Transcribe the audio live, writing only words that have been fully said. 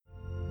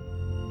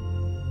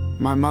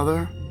My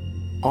mother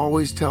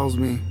always tells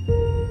me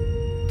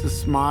to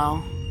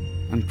smile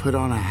and put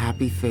on a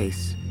happy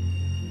face.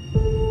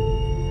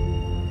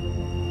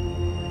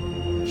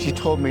 She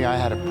told me I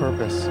had a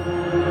purpose.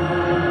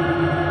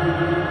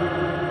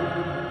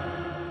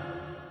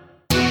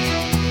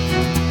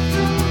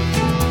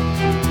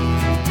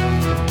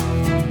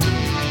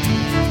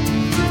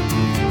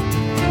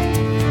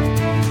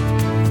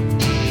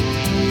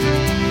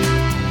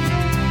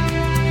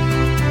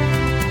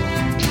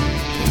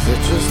 Is it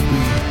just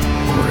me,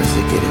 or is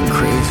it getting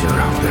crazier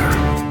out there?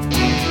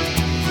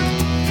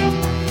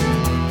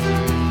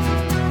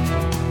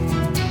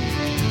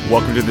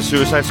 Welcome to the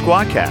Suicide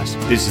Squadcast.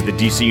 This is the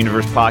DC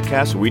Universe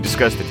podcast where we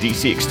discuss the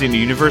DC Extended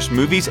Universe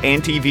movies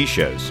and TV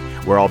shows.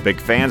 We're all big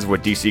fans of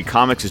what DC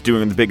Comics is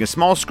doing on the big and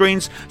small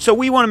screens, so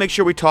we want to make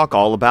sure we talk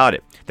all about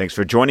it. Thanks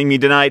for joining me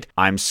tonight.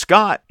 I'm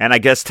Scott, and I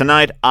guess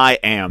tonight I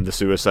am the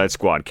Suicide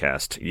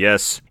Squadcast.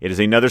 Yes, it is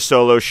another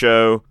solo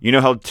show. You know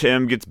how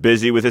Tim gets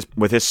busy with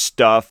his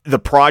stuff. The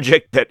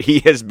project that he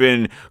has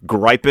been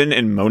griping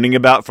and moaning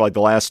about for like the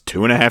last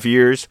 2.5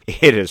 years,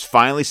 it is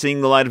finally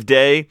seeing the light of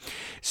day.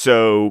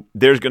 So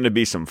there's going to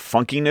be some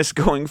funkiness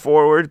going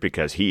forward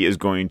because he is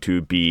going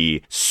to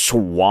be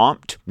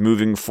swamped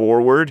moving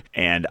forward.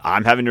 And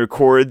I'm having to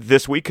record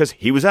this week because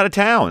he was out of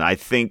town. I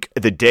think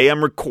the day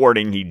I'm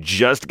recording, he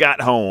just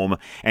got home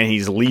and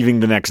he's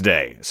leaving the next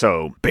day.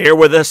 So bear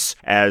with us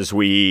as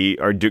we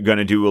are going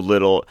to do a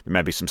little, there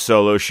might be some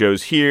solo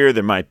shows here.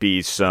 There might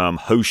be some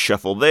host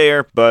shuffle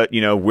there. But,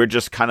 you know, we're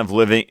just kind of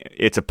living,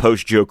 it's a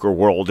post-Joker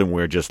world and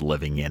we're just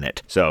living in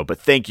it. So, but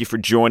thank you for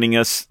joining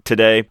us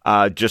today.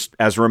 Just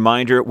as a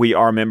reminder, we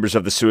are members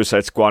of the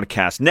Suicide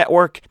Squadcast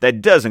network.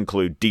 That does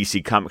include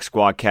DC Comics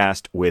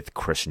Squadcast with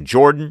Chris and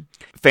Jordan,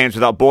 Fans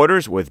Without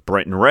Borders with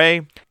Brent and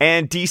Ray,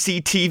 and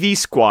DC TV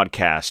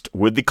Squadcast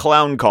with the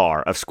Clown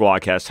Car of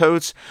Squadcast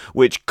hosts,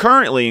 which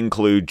currently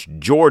includes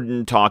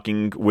Jordan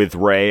talking with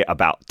Ray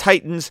about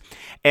Titans,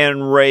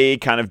 and Ray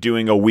kind of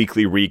doing a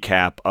weekly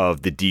recap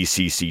of the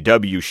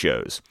DCCW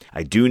shows.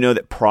 I do know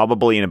that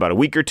probably in about a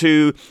week or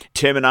two,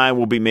 Tim and I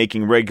will be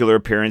making regular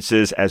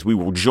appearances as we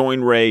will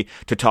join Ray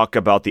to talk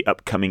about the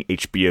upcoming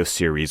HBO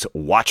series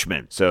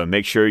Watchmen. So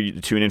make sure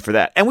you tune in for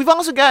that. And we've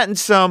also gotten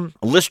some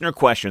listener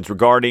questions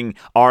regarding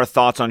our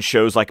thoughts on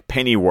shows like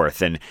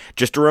Pennyworth. And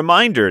just a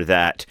reminder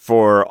that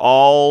for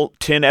all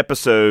 10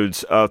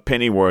 episodes of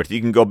Pennyworth,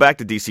 you can go back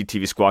to DC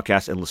TV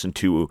Squadcast and listen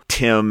to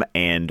Tim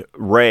and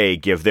Ray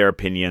give their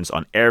opinions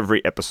on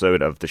every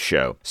episode of the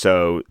show.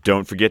 So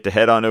don't forget to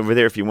head on over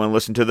there if you want to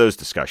listen to those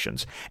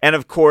discussions. And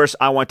of course,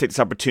 I want to take this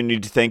opportunity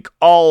to thank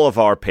all of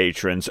our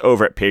patrons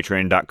over at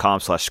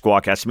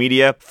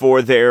patreon.com/squadcastmedia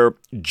for their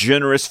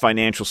generous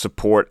financial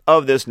support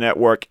of this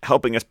network,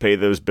 helping us pay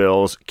those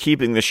bills,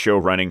 keeping this show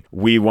running.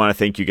 We want to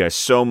thank you guys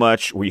so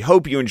much. We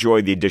hope you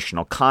enjoy the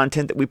additional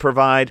content that we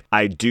provide.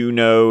 I do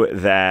know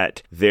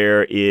that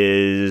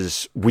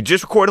we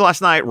just recorded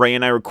last night, Ray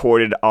and I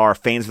recorded our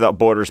Fans Without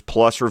Borders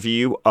Plus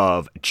review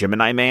of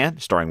Gemini Man,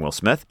 starring Will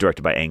Smith,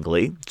 directed by Ang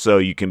Lee. So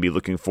you can be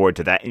looking forward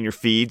to that in your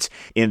feeds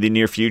in the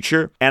near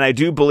future. And I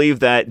do believe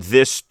that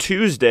this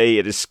Tuesday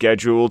it is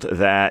scheduled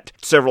that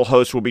several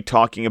hosts will be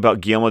talking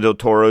about Guillermo del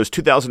Toro's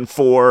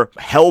 2004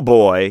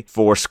 Hellboy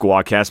for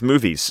Squadcast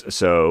Movies.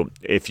 So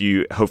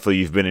hopefully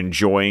you've been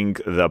enjoying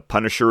the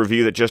Punisher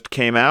review that just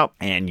came out,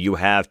 and you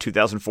have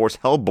 2004's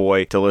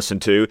Hellboy to listen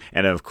to.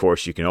 And of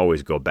course, you can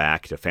always go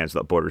back to Fans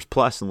Without Borders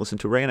Plus and listen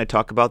to Ray and I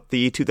talk about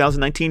the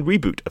 2019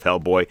 reboot of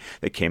Hellboy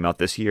that came out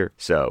this year.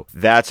 So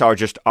that's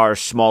our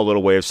small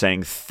little way of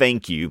saying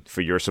thank you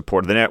for your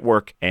support of the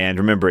network. And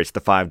remember, it's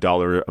the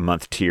 $5 a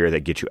month tier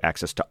that gets you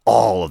access to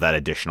all of that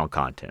additional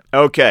content.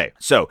 Okay,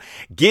 so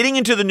getting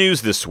into the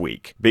news this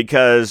week,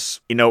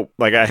 because, you know,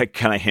 like I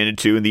kind of hinted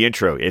to in the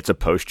intro, it's a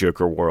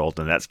post-Joker world,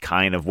 and that's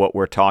kind of what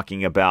we're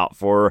talking about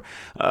for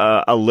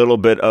a little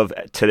bit of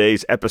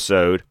today's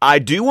episode. I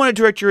do want to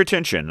direct your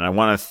attention, and I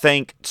want to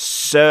thank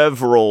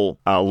several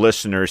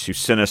listeners who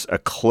sent us a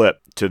clip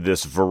to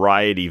this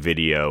Variety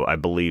video. I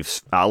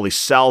believe Ali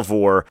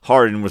Salvor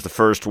Hardin was the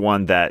first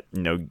one that,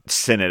 you know,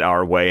 sent it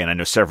our way, and I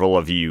know several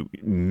of you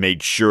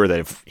made sure that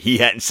if he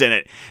hadn't sent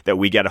it, that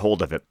we got a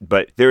hold of it.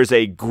 But there's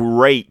a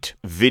great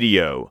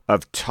video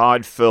of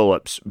Todd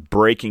Phillips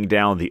breaking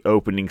down the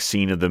opening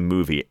scene of the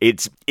movie.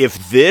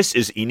 If this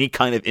is any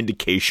kind of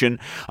indication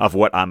of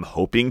what I'm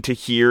hoping to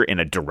hear in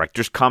a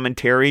director's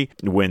commentary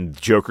when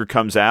Joker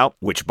comes out,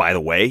 which, by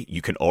the way,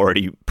 you can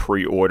already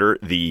pre-order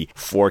the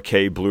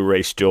 4K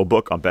Blu-ray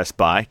Steelbook on Best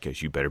Buy,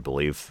 because you better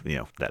believe, you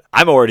know, that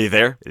I'm already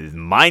there.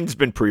 Mine's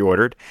been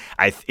pre-ordered.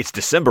 It's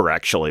December,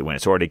 actually, when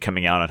it's already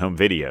coming out on home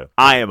video.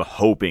 I am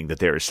hoping that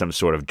there is some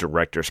sort of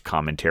director's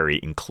commentary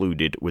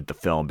included with the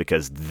film,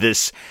 because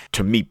this,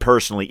 to me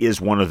personally, is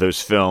one of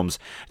those films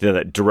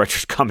that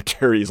director's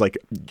commentary is like,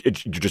 you're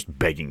just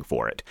begging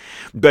for it.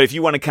 But if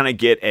you want to kind of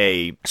get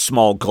a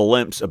small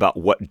glimpse about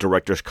what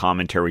director's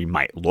commentary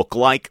might look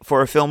like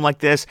for a film like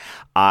this,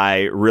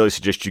 I really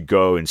suggest you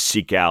go and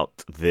seek out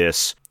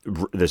this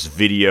this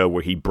video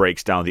where he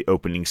breaks down the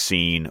opening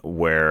scene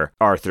where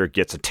Arthur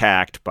gets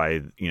attacked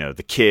by,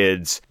 the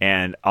kids,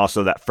 and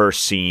also that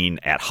first scene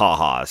at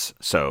Ha-Ha's.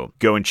 So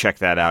go and check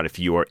that out if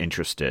you are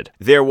interested.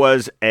 There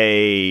was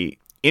a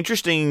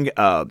interesting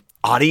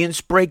audience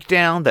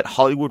breakdown that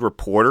Hollywood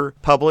Reporter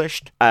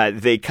published. I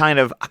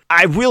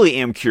really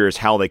am curious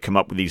how they come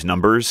up with these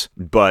numbers,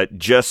 but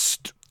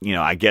just,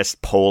 I guess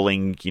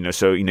polling,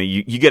 so,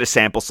 you get a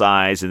sample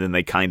size and then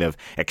they kind of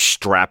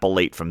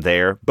extrapolate from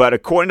there. But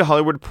according to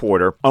Hollywood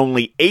Reporter,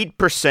 only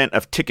 8%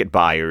 of ticket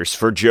buyers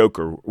for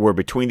Joker were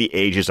between the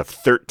ages of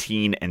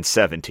 13 and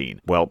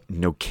 17. Well,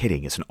 no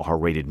kidding. It's an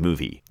R-rated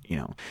movie,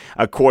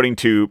 according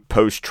to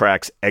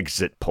Post-Track's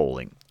exit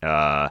polling.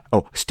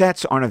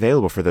 Stats aren't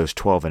available for those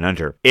 12 and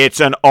under. It's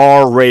an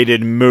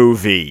R-rated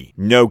movie.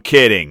 No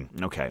kidding.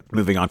 Okay,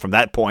 moving on from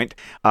that point.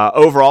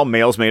 Overall,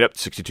 males made up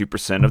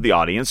 62% of the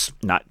audience.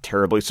 Not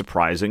terribly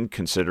surprising,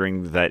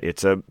 considering that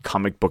it's a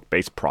comic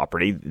book-based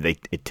property.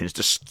 It tends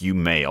to skew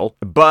male.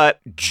 But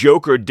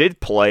Joker did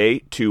play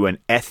to an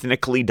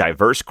ethnically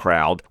diverse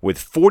crowd, with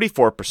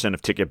 44%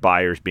 of ticket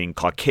buyers being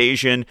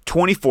Caucasian,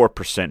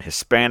 24%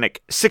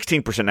 Hispanic,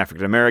 16%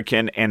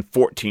 African-American, and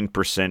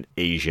 14%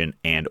 Asian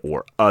and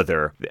or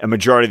other. A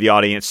majority of the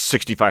audience,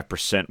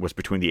 65%, was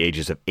between the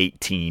ages of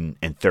 18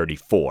 and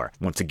 34.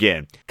 Once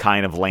again,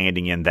 kind of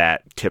landing in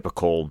that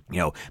typical,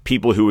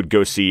 people who would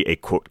go see a,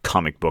 quote,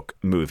 comic book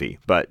movie.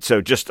 But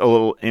so just a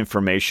little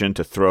information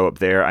to throw up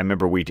there. I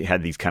remember we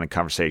had these kind of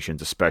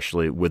conversations,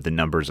 especially with the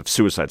numbers of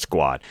Suicide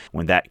Squad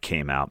when that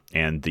came out,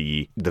 and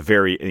the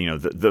very,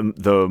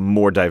 the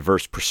more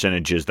diverse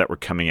percentages that were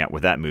coming out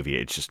with that movie.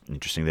 It's just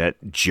interesting that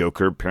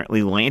Joker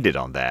apparently landed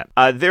on that.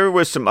 There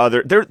was some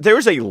other, there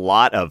was a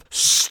lot of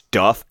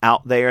stuff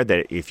out there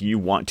that if you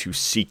want to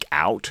seek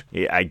out,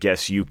 I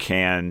guess you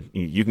can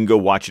go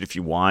watch it if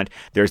you want.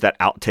 There's that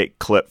outtake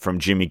clip from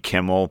Jimmy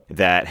Kimmel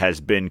that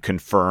has been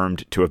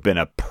confirmed to have been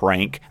a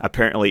prank.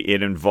 Apparently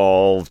it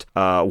involved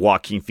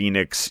Joaquin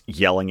Phoenix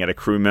yelling at a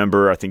crew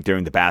member, I think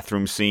during the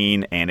bathroom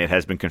scene, and it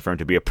has been confirmed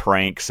to be a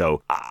prank.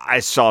 So I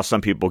saw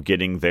some people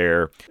getting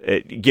their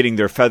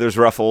feathers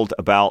ruffled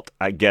about,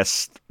 I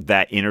guess,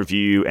 that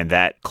interview and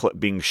that clip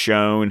being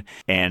shown,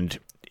 and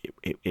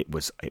it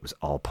was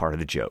all part of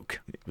the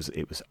joke.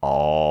 It was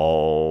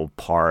all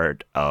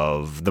part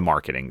of the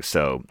marketing.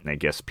 So I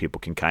guess people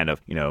can kind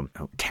of,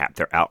 tap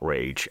their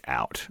outrage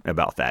out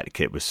about that.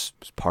 It was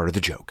part of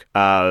the joke.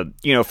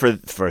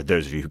 For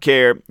those of you who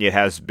care, it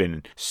has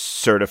been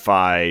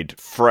certified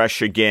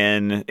fresh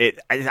again.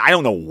 I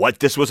don't know what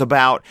this was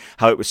about,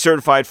 how it was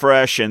certified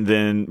fresh, and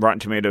then Rotten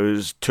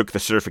Tomatoes took the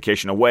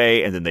certification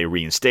away, and then they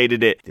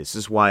reinstated it. This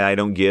is why I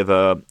don't give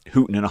a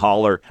hoot and a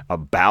holler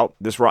about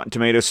this Rotten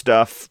Tomatoes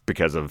stuff,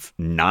 because of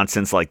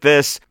nonsense like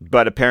this.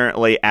 But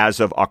apparently, as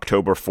of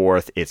October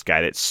 4th, it's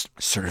got its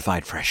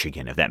certified fresh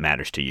again, if that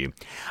matters to you.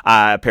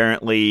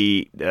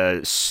 Apparently,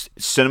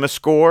 Cinema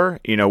Score,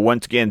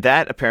 once again,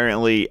 that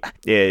apparently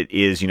it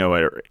is,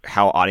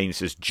 how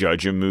audiences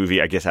judge a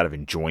movie, I guess out of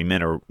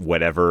enjoyment or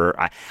whatever.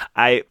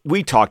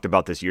 We talked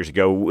about this years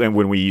ago, and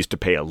when we used to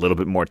pay a little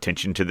bit more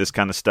attention to this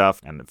kind of stuff,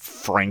 and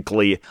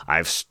frankly,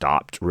 I've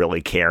stopped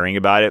really caring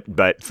about it.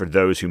 But for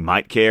those who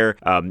might care,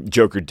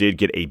 Joker did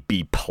get a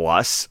B+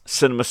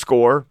 Cinema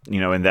Score,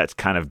 and that's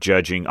kind of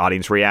judging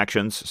audience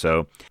reactions.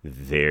 So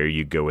there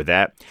you go with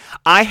that.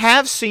 I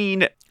have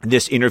seen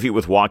this interview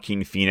with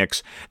Joaquin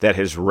Phoenix that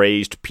has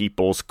raised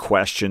people's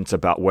questions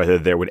about whether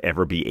there would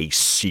ever be a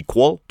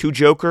sequel to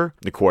Joker.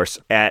 Of course,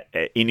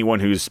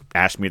 anyone who's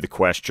asked me the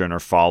question or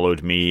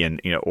followed me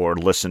and or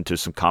listened to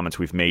some comments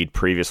we've made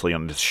previously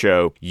on this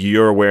show,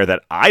 you're aware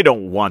that I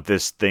don't want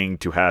this thing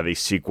to have a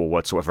sequel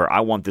whatsoever.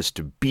 I want this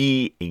to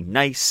be a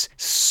nice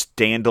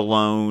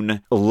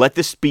standalone. Let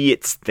this be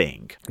its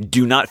thing.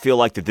 Do not feel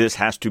like that this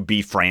has to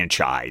be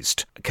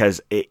franchised,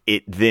 because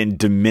it then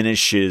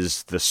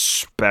diminishes the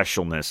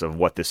specialness of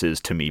what this is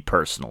to me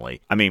personally.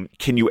 I mean,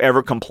 can you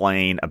ever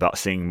complain about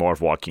seeing more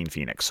of Joaquin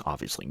Phoenix?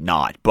 Obviously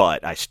not,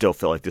 but I still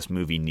feel like this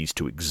movie needs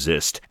to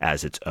exist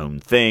as its own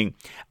thing.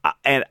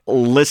 And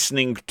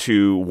listening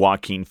to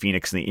Joaquin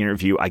Phoenix in the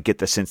interview, I get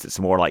the sense it's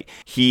more like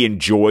he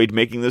enjoyed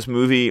making this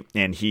movie,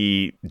 and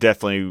he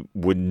definitely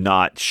would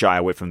not shy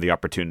away from the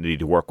opportunity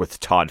to work with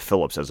Todd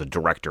Phillips as a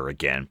director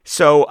again.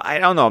 So I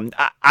don't know.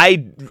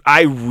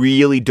 I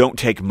really don't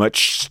take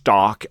much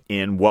stock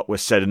in what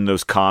was said in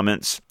those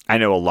comments. I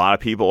know a lot of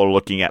people are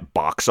looking at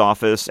box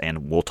office,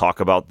 and we'll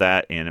talk about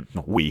that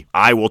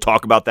I will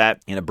talk about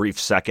that in a brief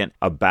second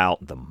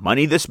about the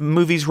money this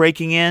movie's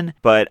raking in.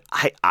 But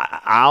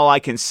all I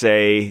can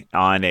say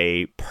on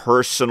a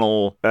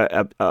personal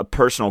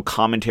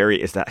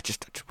commentary is that I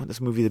just want this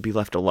movie to be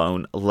left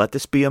alone. Let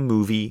this be a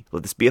movie.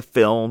 Let this be a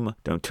film.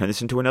 Don't turn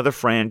this into another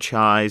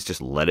franchise.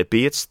 Just let it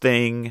be its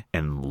thing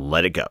and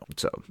let it go.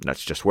 So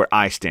that's just where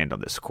I stand on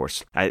this. Of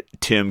course,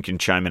 Tim can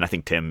chime in. I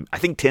think Tim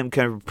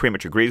kind of pretty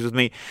much agrees with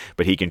me.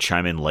 but he can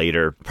chime in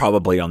later,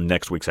 probably on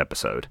next week's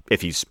episode,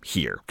 if he's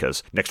here,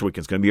 because next week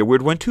is going to be a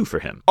weird one too for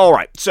him. All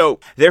right, so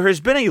there has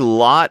been a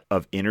lot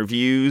of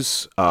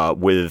interviews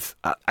with,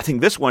 I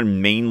think this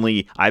one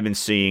mainly I've been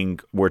seeing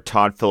where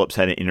Todd Phillips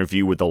had an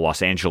interview with the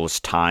Los Angeles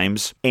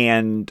Times,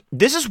 and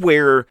this is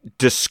where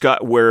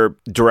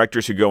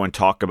directors who go and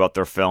talk about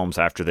their films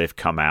after they've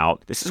come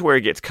out, this is where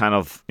it gets kind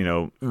of,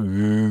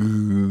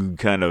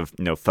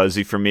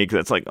 fuzzy for me, because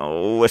it's like,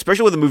 oh,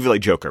 especially with a movie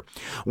like Joker.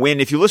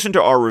 If you listen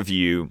to our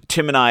review,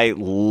 Tim and I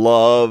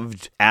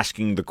loved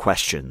asking the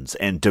questions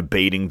and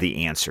debating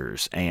the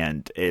answers.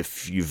 And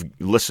if you've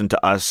listened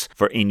to us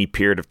for any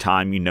period of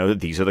time, you know that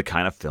these are the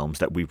kind of films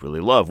that we really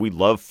love. We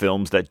love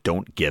films that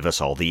don't give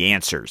us all the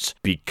answers,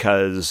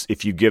 because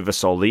if you give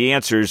us all the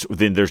answers,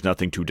 then there's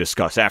nothing to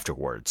discuss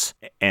afterwards.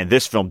 And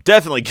this film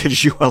definitely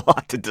gives you a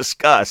lot to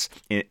discuss,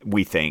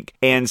 we think.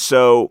 And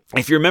so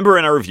if you remember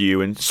in our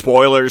review, and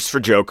spoilers for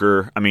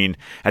Joker, I mean,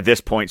 at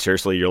this point,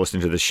 seriously, you're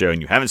listening to this show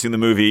and you haven't seen the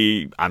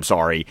movie, I'm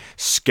sorry,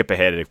 skip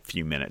ahead a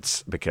few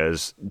minutes,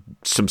 because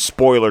some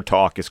spoiler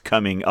talk is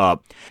coming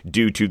up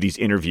due to these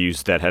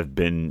interviews that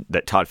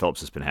Todd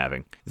Phillips has been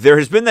having. There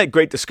has been that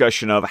great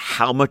discussion of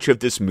how much of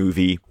this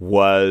movie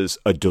was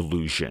a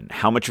delusion,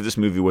 how much of this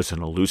movie was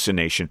an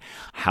hallucination,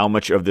 how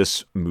much of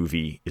this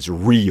movie is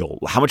real,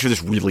 how much of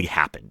this really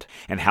happened,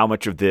 and how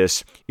much of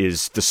this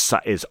is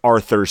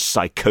Arthur's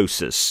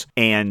psychosis.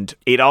 And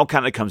it all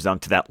kind of comes down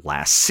to that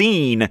last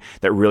scene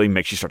that really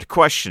makes you start to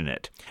question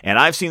it. And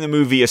I've seen the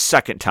movie a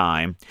second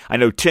time. I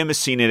know Tim has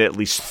seen it at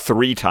least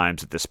 3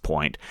 times at this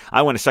point.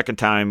 I went a second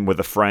time with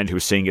a friend who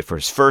was seeing it for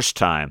his first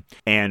time,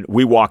 and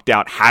we walked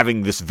out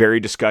having this very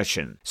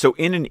discussion. So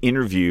in an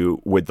interview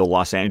with the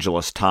Los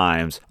Angeles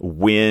Times,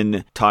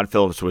 when Todd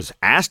Phillips was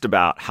asked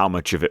about how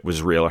much of it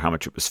was real or how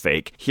much it was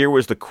fake, here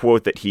was the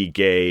quote that he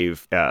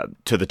gave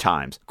to the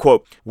Times.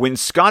 Quote, "When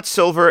Scott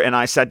Silver and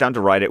I sat down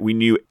to write it, we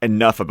knew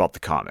enough about the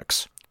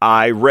comics.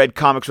 I read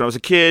comics when I was a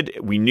kid.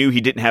 We knew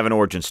he didn't have an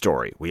origin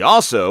story. We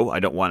also, I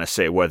don't want to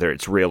say whether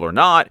it's real or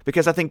not,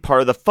 because I think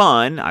part of the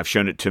fun, I've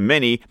shown it to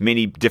many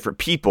different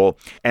people,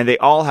 and they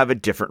all have a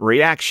different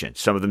reaction.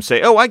 Some of them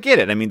say, oh, I get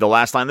it. I mean, the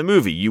last line of the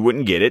movie, you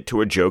wouldn't get it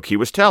to a joke he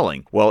was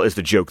telling. Well, is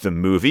the joke the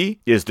movie?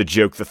 Is the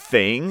joke the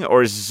thing?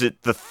 Or is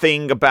it the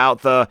thing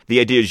about the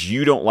idea is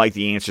you don't like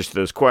the answers to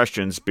those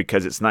questions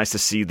because it's nice to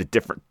see the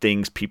different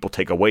things people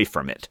take away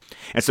from it?"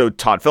 And so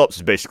Todd Phillips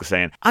is basically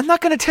saying, I'm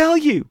not going to tell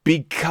you,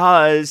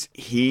 because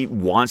he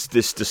wants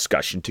this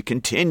discussion to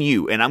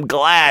continue. And I'm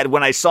glad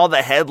when I saw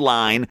the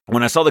headline,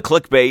 when I saw the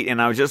clickbait,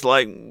 and I was just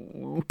like,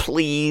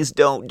 please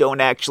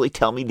don't actually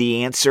tell me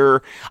the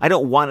answer. I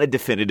don't want a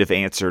definitive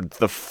answer.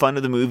 The fun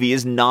of the movie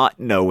is not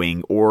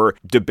knowing or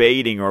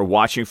debating or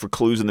watching for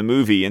clues in the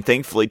movie. And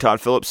thankfully, Todd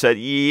Phillips said,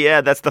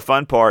 yeah, that's the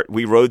fun part.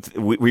 We wrote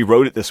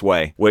it this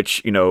way,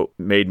 which,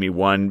 made me,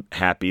 one,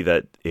 happy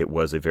that it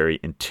was a very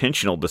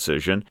intentional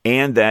decision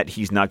and that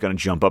he's not going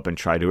to jump up and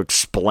try to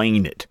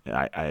explain it.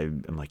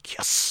 I'm like,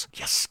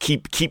 yes,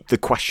 keep the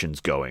questions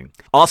going.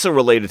 Also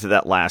related to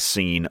that last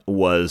scene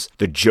was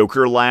the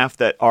Joker laugh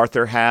that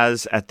Arthur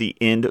has at the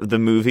end of the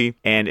movie.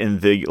 And in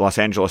the Los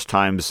Angeles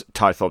Times,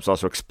 Todd Phillips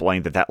also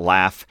explained that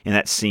laugh in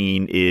that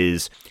scene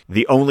is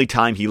the only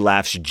time he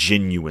laughs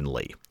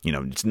genuinely.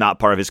 It's not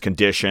part of his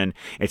condition.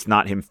 It's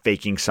not him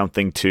faking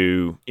something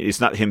to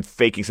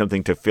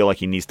feel like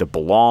he needs to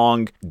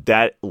belong.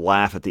 That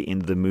laugh at the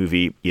end of the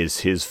movie is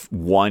his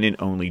one and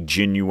only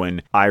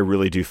genuine, I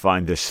really do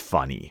find this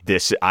funny.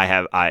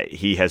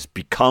 He has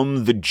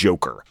become the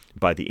Joker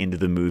by the end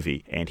of the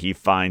movie, and he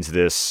finds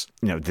this,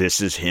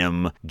 this is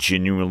him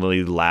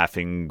genuinely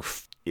laughing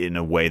in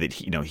a way that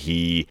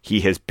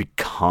he has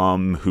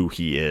become who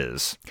he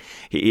is.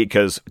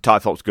 Because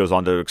Todd Phillips goes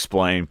on to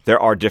explain there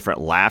are different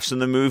laughs in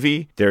the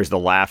movie. There's the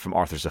laugh from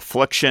Arthur's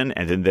Affliction,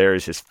 and then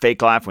there's his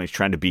fake laugh when he's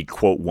trying to be,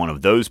 quote, one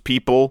of those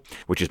people,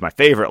 which is my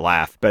favorite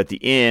laugh. But at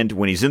the end,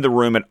 when he's in the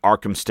room at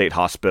Arkham State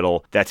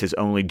Hospital, that's his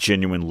only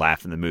genuine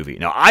laugh in the movie.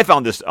 Now, I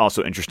found this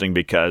also interesting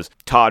because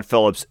Todd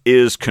Phillips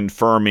is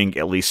confirming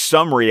at least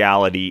some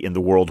reality in the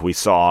world we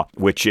saw,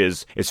 which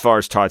is, as far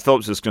as Todd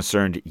Phillips is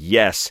concerned,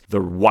 yes,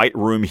 the white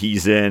room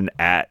he's in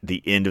at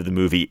the end of the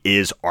movie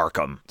is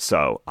Arkham.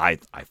 So I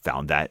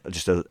found that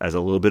just as a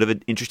little bit of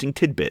an interesting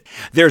tidbit.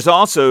 There's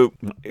also,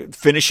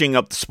 finishing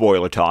up the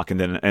spoiler talk, and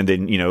then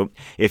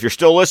if you're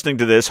still listening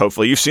to this,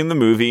 hopefully you've seen the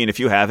movie, and if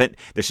you haven't,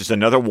 this is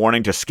another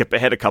warning to skip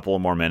ahead a couple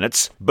of more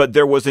minutes. But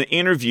there was an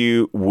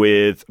interview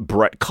with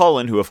Brett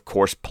Cullen, who of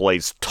course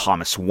plays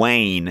Thomas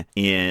Wayne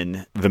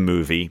in the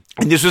movie.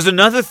 And this was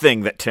another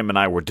thing that Tim and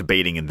I were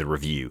debating in the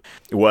review,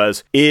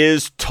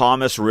 is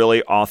Thomas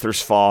really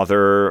Arthur's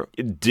father?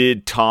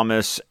 Did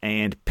Thomas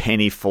and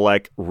Penny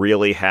Fleck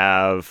really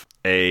have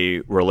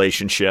a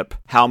relationship.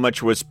 How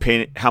much of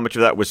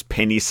that was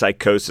Penny's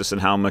psychosis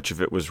and how much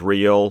of it was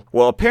real?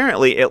 Well,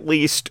 apparently, at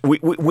least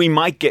we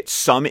might get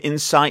some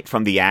insight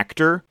from the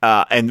actor.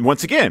 And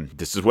once again,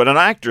 this is what an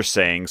actor's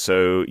saying,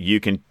 so you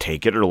can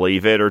take it or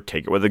leave it or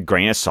take it with a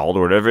grain of salt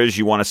or whatever it is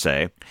you want to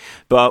say.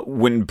 But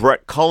when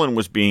Brett Cullen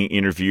was being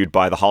interviewed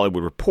by The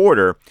Hollywood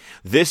Reporter,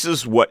 this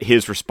is what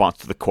his response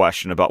to the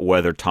question about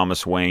whether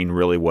Thomas Wayne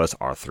really was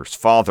Arthur's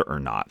father or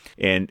not.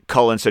 And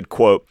Cullen said,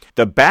 quote,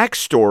 "The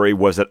backstory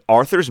was that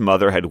Arthur's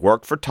mother had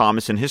worked for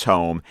Thomas in his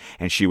home,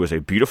 and she was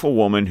a beautiful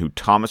woman who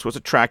Thomas was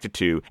attracted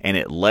to, and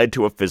it led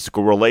to a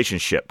physical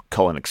relationship,"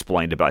 Cullen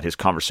explained about his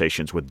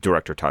conversations with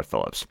director Todd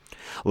Phillips.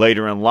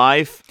 "Later in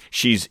life,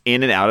 she's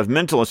in and out of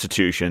mental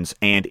institutions,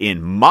 and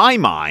in my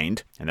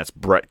mind," and that's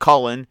Brett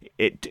Cullen,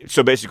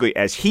 so basically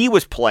as he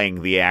was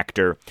playing the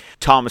actor,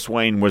 Thomas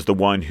Wayne was the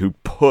one who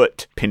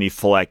put Penny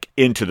Fleck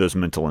into those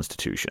mental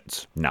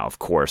institutions. Now, of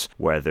course,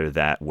 whether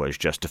that was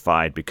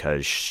justified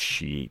because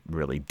she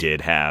really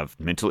did have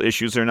mental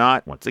issues or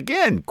not, once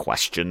again,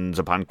 questions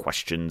upon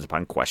questions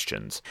upon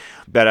questions.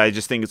 But I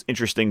just think it's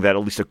interesting that,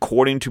 at least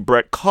according to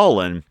Brett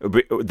Cullen,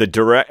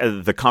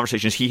 the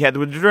conversations he had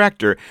with the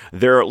director,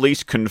 they're at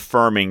least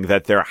confirming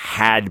that there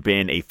had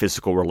been a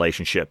physical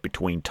relationship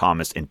between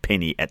Thomas and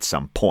Penny at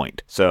some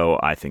point. So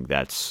I think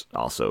that's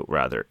also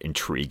rather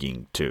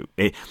intriguing too.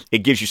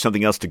 It gives you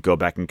something else to go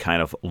back and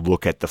kind of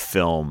look at the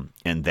film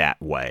in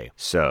that way.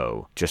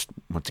 So just,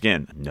 once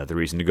again, another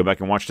reason to go back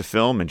and watch the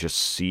film and just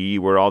see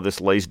where all this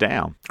lays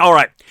down. All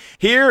right,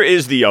 here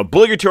is the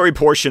obligatory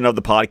portion of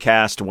the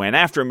podcast when,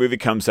 after a movie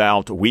comes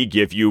out, we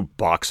give you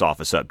box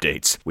office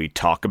updates. We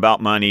talk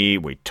about money,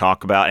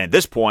 and at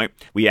this point,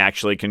 we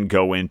actually can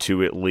go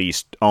into at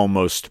least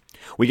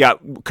we got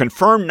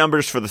confirmed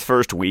numbers for the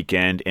first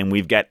weekend, and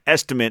we've got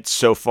estimates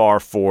so far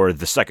for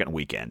the second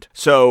weekend.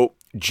 So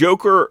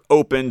Joker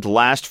opened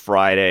last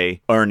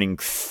Friday, earning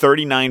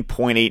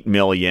 $39.8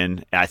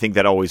 million. I think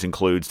that always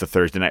includes the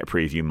Thursday night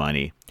preview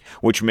money,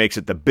 which makes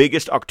it the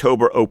biggest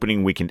October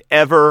opening weekend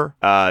ever,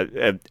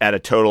 at a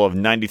total of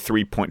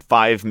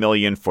 $93.5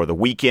 million for the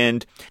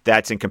weekend.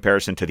 That's in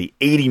comparison to the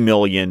 $80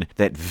 million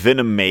that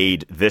Venom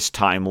made this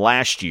time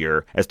last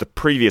year as the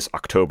previous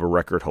October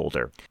record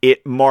holder.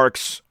 It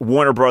marks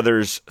Warner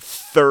Brothers'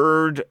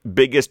 third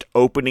biggest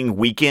opening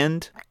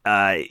weekend.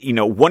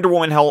 Wonder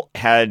Woman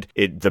had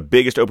the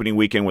biggest opening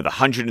weekend with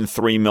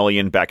 $103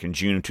 million back in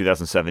June of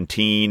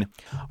 2017.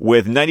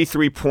 With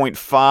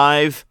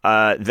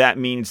 93.5, that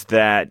means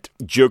that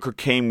Joker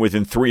came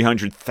within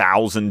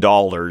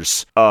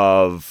 $300,000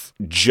 of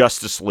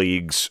Justice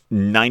League's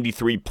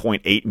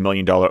 $93.8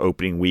 million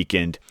opening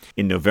weekend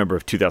in November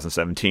of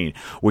 2017,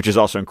 which is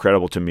also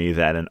incredible to me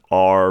that an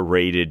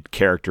R-rated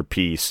character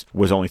piece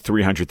was only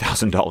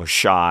 $300,000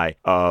 shy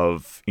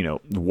of,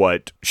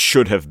 what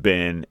should have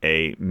been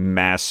a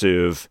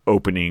massive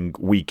opening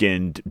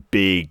weekend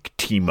big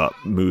team-up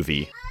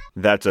movie.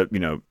 That's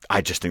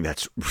I just think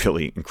that's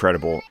really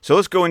incredible. So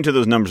let's go into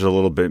those numbers a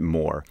little bit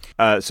more.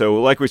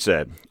 So like we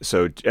said,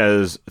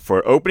 as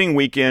for opening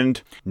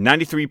weekend,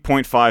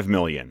 $93.5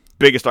 million.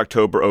 Biggest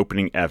October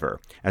opening ever.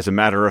 As a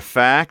matter of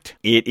fact,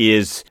 it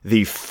is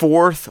the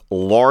fourth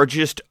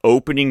largest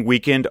opening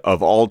weekend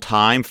of all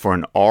time for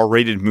an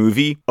R-rated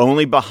movie,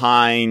 only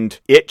behind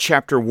It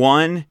Chapter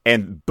 1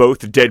 and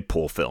both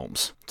Deadpool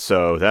films.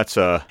 So that's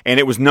and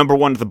it was number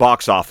one at the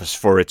box office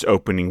for its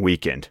opening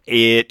weekend.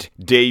 It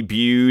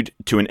debuted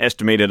to an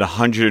estimated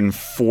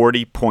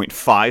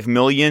 $140.5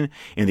 million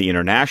in the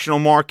international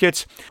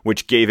markets,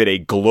 which gave it a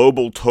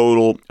global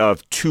total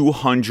of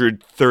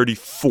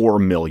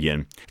 $234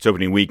 million. Its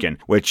opening weekend,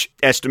 which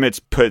estimates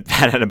put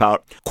that at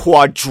about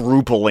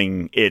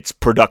quadrupling its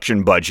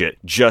production budget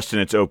just in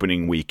its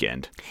opening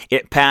weekend.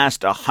 It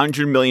passed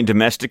 $100 million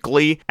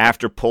domestically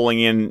after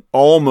pulling in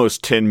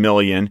almost $10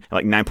 million,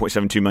 like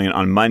 $9.72 million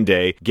on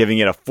Monday, giving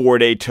it a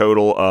 4-day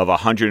total of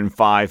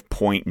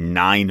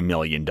 $105.9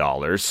 million.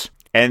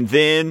 And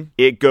then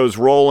it goes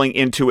rolling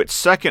into its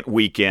second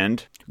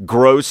weekend,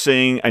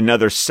 grossing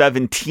another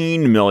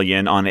 $17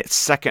 million on its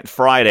second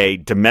Friday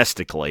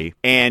domestically.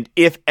 And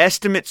if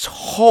estimates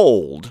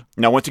hold,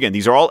 now once again,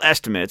 these are all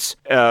estimates,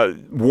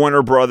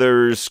 Warner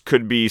Brothers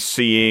could be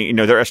seeing,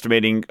 they're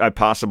estimating a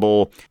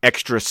possible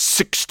extra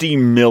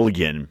 $60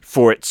 million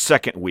for its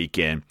second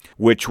weekend,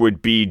 which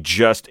would be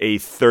just a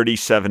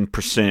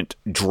 37%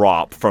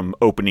 drop from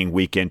opening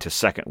weekend to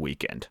second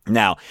weekend.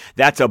 Now,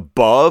 that's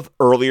above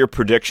earlier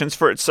predictions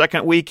for its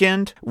second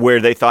weekend, where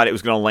they thought it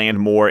was going to land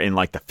more in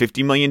like the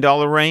 $50 million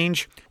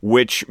range,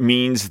 which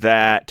means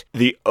that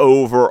the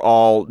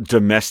overall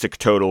domestic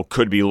total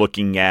could be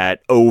looking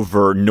at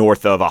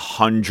north of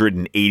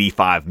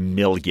 $185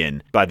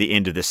 million by the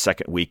end of the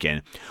second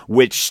weekend,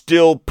 which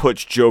still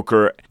puts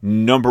Joker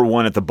number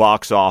one at the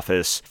box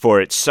office for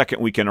its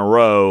second week in a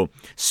row,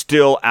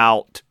 still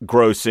out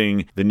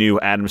grossing the new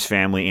Addams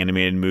Family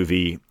animated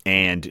movie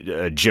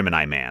and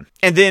Gemini Man.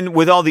 And then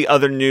with all the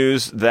other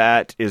news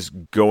that is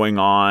going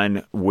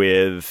on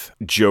with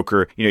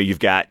Joker, you've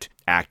got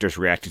actors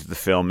reacting to the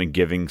film and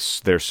giving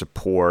their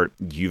support.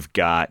 You've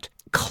got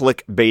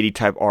clickbaity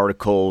type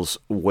articles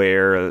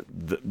where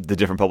the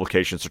different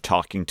publications are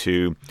talking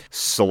to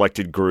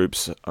selected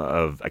groups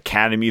of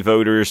Academy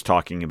voters,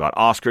 talking about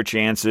Oscar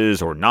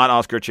chances or not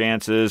Oscar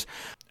chances.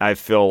 I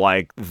feel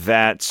like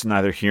that's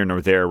neither here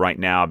nor there right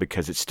now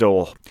because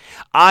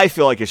I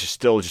feel like it's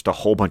still just a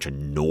whole bunch of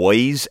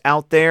noise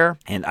out there,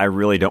 and I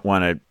really don't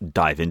want to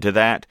dive into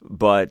that.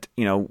 But,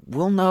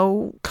 we'll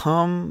know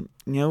come,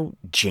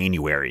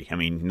 January. I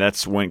mean,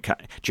 that's when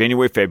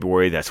January,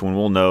 February, that's when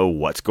we'll know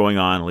what's going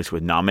on, at least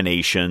with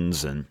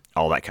nominations and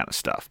all that kind of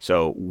stuff.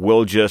 So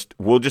we'll just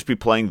be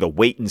playing the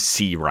wait and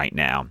see right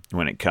now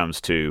when it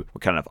comes to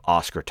what kind of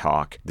Oscar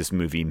talk this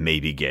movie may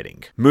be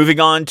getting. Moving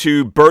on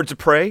to Birds of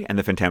Prey and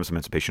the Fantabulous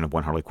Emancipation of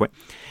One Harley Quinn.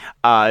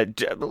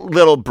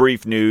 Little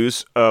brief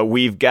news.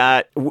 We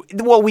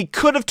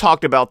could have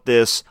talked about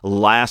this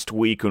last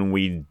week when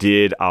we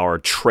did our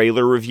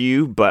trailer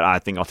review, but I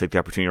think I'll take the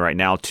opportunity right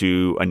now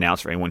to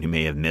announce for anyone who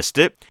may have missed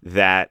it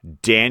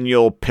that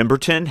Daniel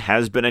Pemberton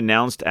has been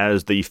announced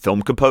as the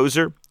film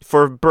composer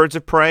for Birds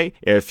of Prey.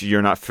 If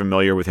you're not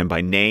familiar with him by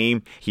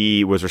name,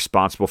 he was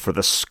responsible for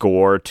the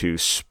score to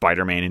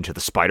Spider-Man Into the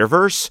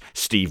Spider-Verse,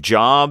 Steve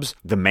Jobs,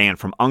 The Man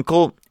from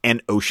U.N.C.L.E.,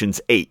 and Ocean's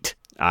 8.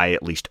 I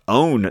at least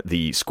own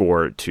the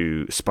score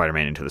to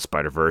Spider-Man Into the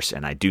Spider-Verse,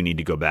 and I do need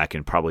to go back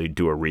and probably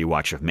do a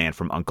rewatch of Man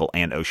from U.N.C.L.E.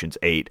 and Ocean's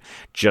 8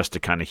 just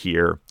to kind of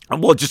hear a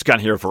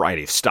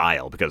variety of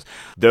style, because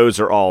those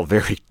are all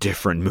very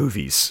different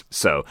movies.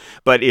 So,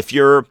 but if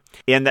you're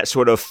in that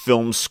sort of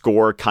film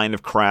score kind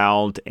of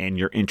crowd and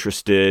you're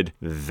interested,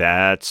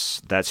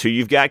 that's who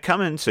you've got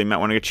coming. So you might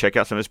want to go check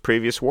out some of his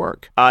previous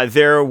work.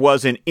 There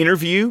was an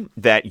interview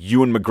that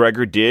Ewan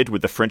McGregor did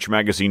with the French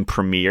magazine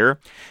Premiere,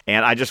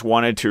 and I just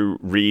wanted to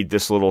read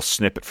this little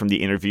snippet from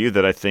the interview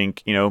that I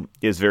think,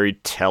 is very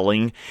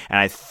telling,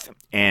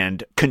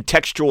 and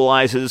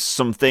contextualizes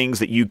some things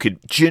that you could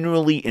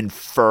generally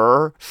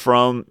infer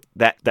from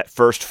that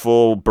first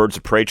full Birds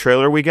of Prey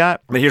trailer we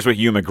got. But here's what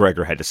Ewan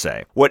McGregor had to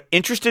say. What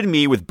interested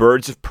me with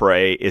Birds of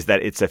Prey is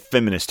that it's a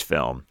feminist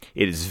film.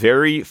 It is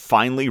very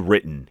finely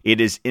written.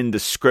 It is in the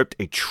script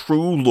a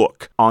true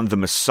look on the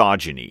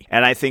misogyny.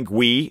 And I think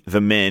we, the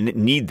men,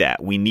 need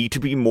that. We need to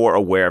be more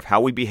aware of how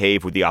we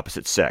behave with the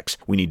opposite sex.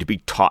 We need to be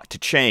taught to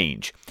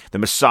change. The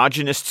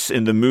misogynists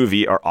in the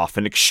movie are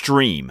often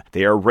extreme.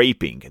 They are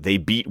raping. They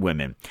beat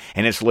women.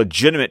 And it's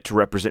legitimate to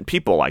represent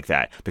people like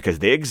that because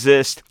they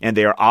exist and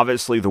they are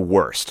obviously the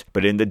worst.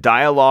 But in the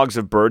dialogues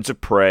of Birds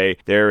of Prey,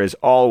 there is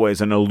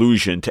always an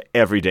allusion to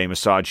everyday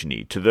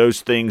misogyny, to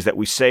those things that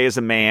we say as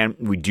a man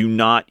we do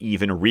not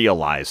even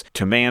realize,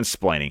 to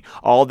mansplaining.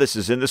 All this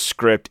is in the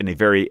script in a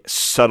very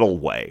subtle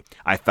way.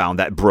 I found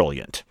that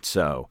brilliant.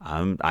 So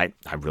I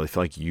really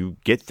feel like you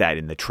get that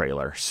in the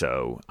trailer.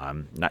 So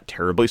I'm not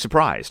terribly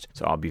surprised.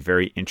 So I'll be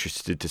very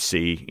interested to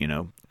see,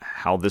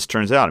 how this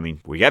turns out. I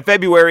mean, we got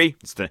February.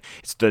 It's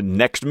the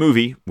next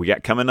movie we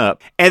got coming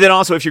up. And then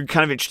also, if you're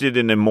kind of interested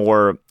in a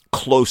more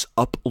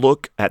close-up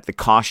look at the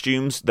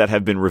costumes that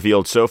have been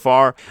revealed so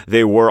far,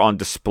 they were on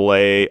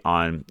display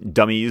on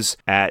dummies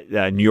at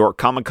New York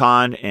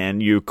Comic-Con,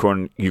 and you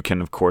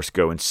can of course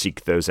go and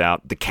seek those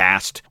out. The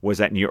cast was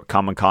at New York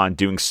Comic-Con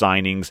doing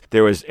signings.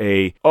 There was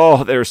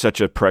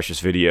such a precious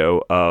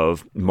video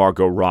of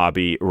Margot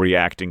Robbie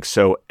reacting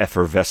so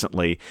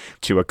effervescently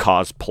to a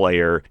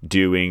cosplayer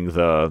doing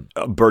the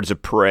Birds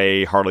of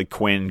Prey Harley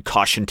Quinn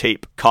caution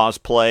tape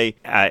cosplay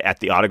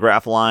at the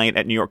autograph line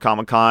at New York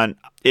Comic-Con.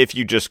 If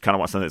you just kind of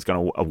want something that's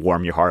going to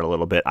warm your heart a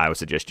little bit, I would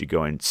suggest you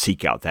go and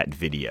seek out that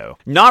video.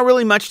 Not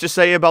really much to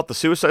say about the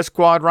Suicide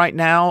Squad right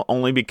now,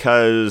 only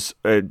because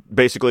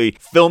basically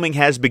filming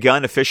has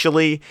begun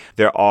officially.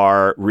 There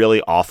are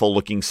really awful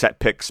looking set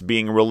pics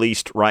being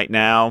released right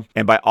now.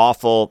 And by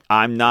awful,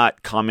 I'm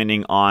not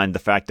commenting on the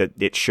fact that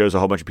it shows a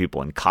whole bunch of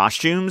people in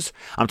costumes.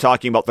 I'm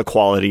talking about the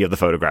quality of the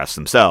photographs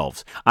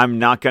themselves. I'm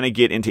not going to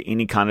get into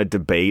any kind of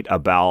debate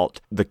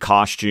about the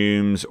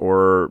costumes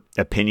or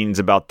opinions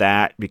about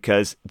that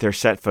because they're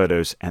set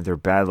photos and they're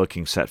bad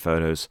looking set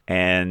photos.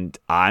 And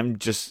I'm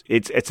just,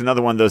 it's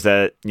another one of those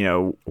that,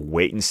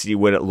 wait and see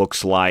what it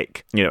looks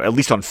like, at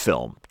least on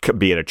film. Could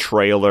be it a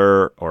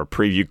trailer or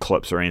preview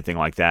clips or anything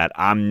like that.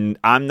 I'm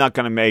not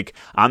going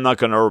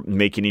to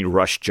make any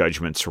rush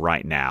judgments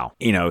right now.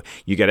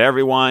 You get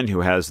everyone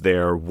who has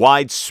their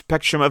wide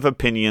spectrum of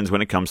opinions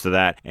when it comes to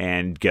that.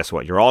 And guess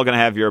what? You're all going to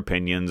have your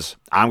opinions.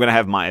 I'm going to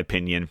have my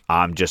opinion.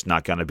 I'm just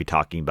not going to be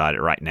talking about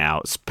it right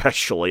now,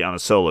 especially on a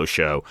solo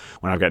show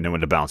when I've got no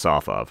one to bounce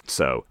off of.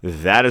 So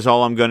that is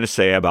all I'm going to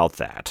say about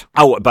that.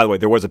 Oh, by the way,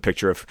 there was a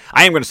picture of,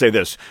 I am going to say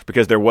this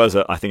because there was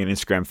I think an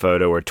Instagram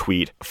photo or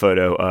tweet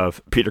photo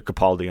of Peter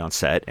Capaldi on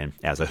set, and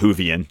as a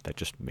Whovian, that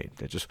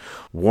just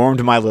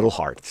warmed my little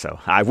heart. So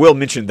I will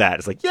mention that.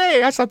 It's like,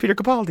 yay, I saw Peter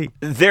Capaldi.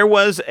 There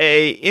was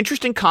a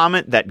interesting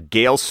comment that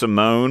Gail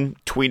Simone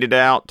tweeted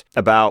out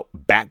about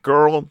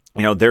Batgirl.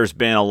 there's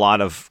been a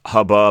lot of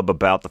hubbub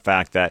about the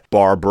fact that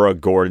Barbara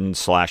Gordon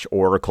 /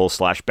 Oracle /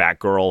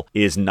 Batgirl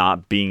is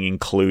not being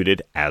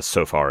included, as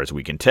so far as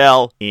we can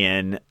tell,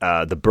 in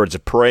the Birds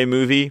of Prey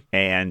movie.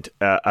 And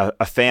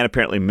a fan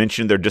apparently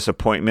mentioned their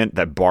disappointment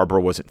that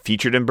Barbara wasn't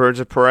featured in Birds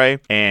of Prey.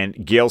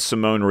 And Gail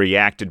Simone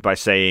reacted by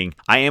saying,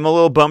 "I am a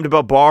little bummed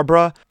about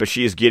Barbara, but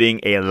she is getting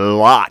a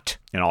lot,"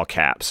 in all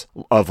caps,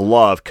 "of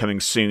love coming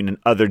soon in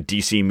other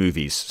DC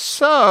movies."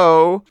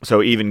 So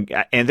even,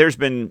 and there's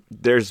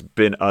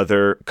been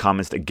other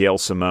comments that Gail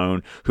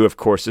Simone, who of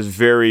course is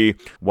very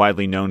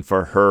widely known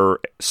for her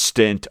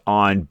stint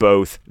on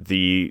both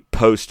the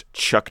post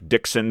Chuck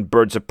Dixon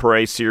Birds of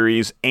Prey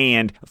series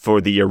and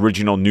for the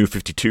original New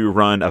 52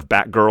 run of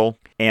Batgirl.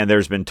 And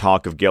there's been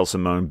talk of Gail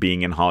Simone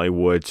being in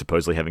Hollywood,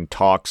 supposedly having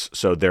talks.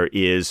 So there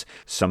is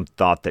some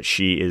thought that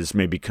she is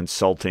maybe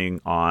consulting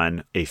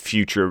on a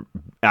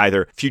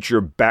either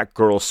future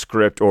Batgirl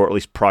script or at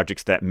least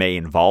projects that may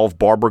involve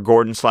Barbara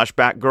Gordon /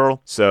 Batgirl.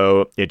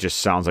 So it just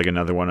sounds like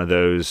another one of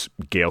those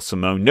Gail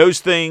Simone knows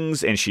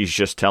things and she's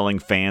just telling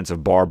fans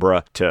of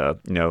Barbara to,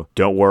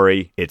 don't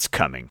worry, it's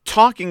coming.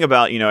 Talking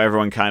about,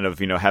 everyone kind of,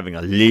 having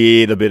a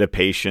little bit of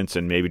patience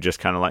and maybe just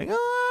kind of like,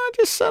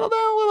 just settle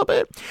down a little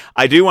bit.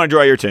 I do want to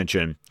draw your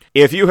attention.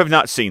 If you have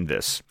not seen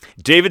this,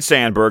 David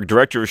Sandberg,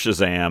 director of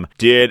Shazam,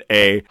 did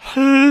a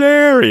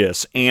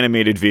hilarious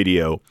animated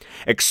video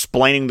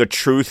explaining the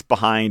truth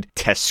behind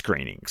test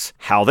screenings,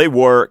 how they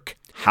work,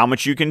 how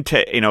much you can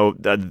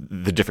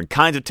the different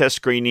kinds of test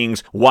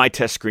screenings, why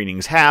test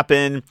screenings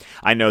happen.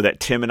 I know that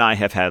Tim and I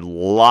have had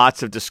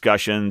lots of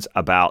discussions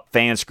about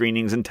fan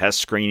screenings and test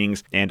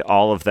screenings and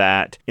all of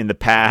that in the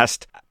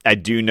past. I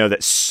do know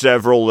that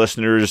several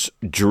listeners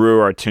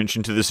drew our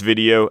attention to this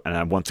video, and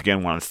I once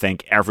again want to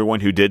thank everyone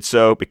who did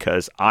so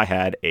because I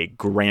had a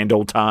grand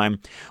old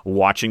time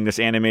watching this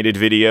animated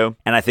video,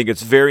 and I think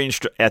it's very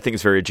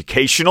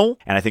educational,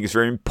 and I think it's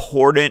very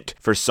important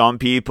for some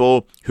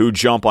people who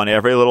jump on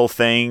every little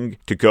thing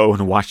to go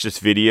and watch this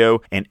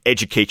video and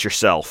educate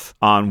yourself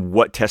on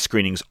what test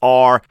screenings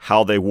are,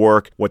 how they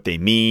work, what they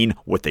mean,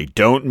 what they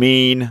don't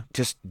mean.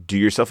 Just do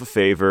yourself a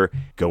favor,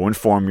 go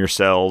inform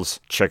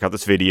yourselves, check out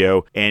this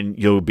video, and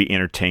you'll be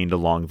entertained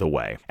along the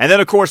way. And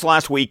then, of course,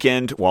 last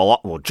weekend, while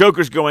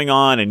Joker's going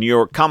on and New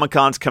York Comic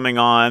Con's coming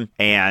on,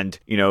 and,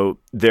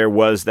 there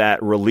was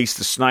that Release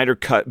the Snyder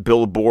Cut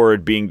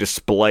billboard being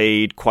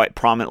displayed quite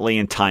prominently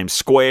in Times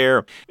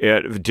Square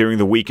during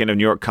the weekend of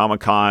New York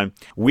Comic Con.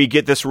 We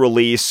get this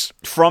release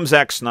from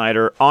Zack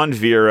Snyder on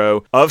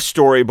Vero of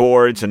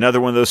storyboards, another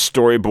one of those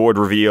storyboard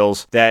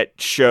reveals that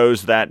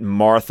shows that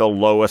Martha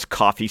Lois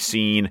coffee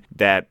scene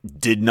that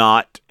did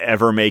not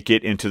ever make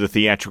it into the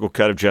theatrical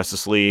cut of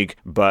Justice League,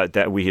 but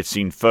that we had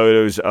seen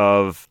photos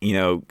of,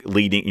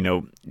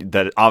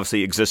 that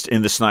obviously exists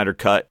in the Snyder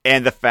Cut.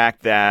 And the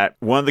fact that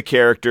one of the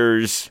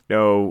characters,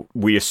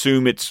 we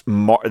assume it's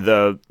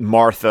the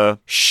Martha,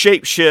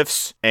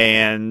 shapeshifts,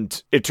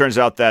 and it turns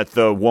out that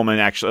the woman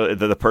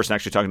the person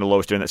actually talking to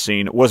Lois during that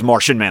scene was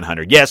Martian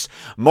Manhunter. Yes,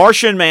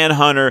 Martian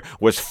Manhunter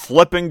was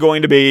flipping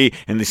going to be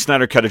in the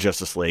Snyder Cut of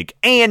Justice League.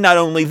 And not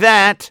only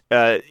that,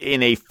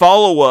 in a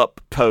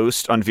follow-up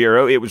post on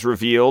Vero, it was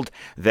revealed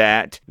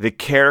that the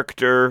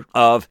character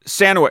of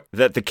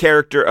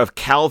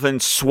Calvin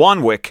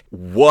Swanwick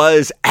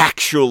was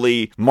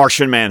actually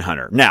Martian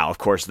Manhunter. Now, of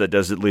course, that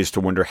does lead us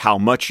to wonder how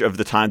much of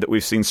the time that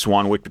we've seen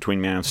Swanwick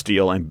between Man of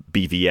Steel and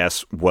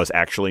BVS was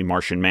actually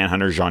Martian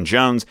Manhunter, J'onn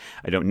J'onzz.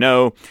 I don't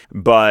know,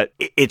 but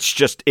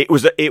it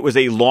was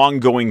a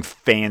long-going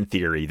fan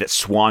theory that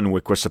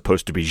Swanwick was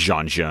supposed to be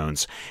J'onn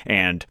J'onzz,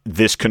 and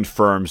this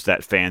confirms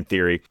that fan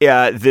theory.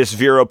 This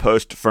Vero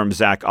post from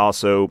Zach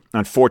also,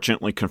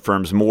 unfortunately,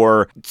 confirms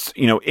more,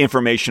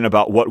 information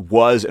about what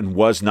was and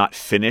was not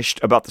finished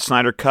about the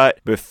Snyder Cut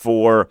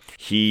before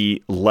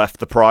he left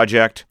the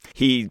project.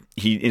 He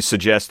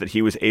suggests that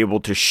he was able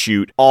to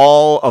shoot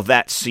all of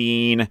that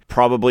scene,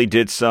 probably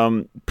did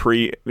some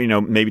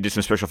maybe did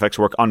some special effects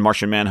work on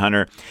Martian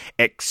Manhunter,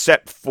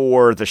 except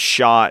for the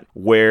shot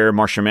where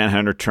Martian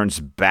Manhunter turns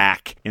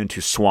back into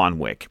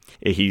Swanwick.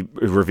 He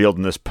revealed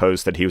in this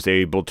post that he was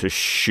able to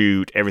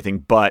shoot everything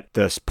but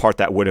this part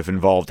that would have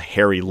involved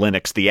Harry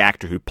Lennox, the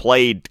actor who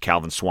played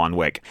Calvin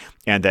Swanwick,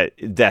 and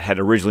that had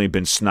originally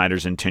been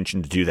Snyder's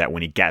intention to do that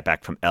when he got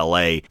back from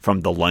LA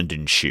from the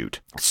London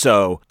shoot.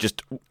 So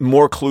just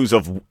more clues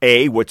of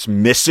A, what's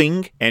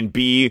missing, and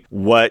B,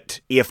 what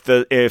if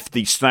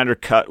the Snyder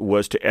Cut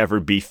was to ever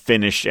be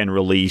finished and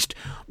released,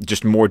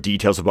 just more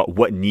details about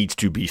what needs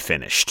to be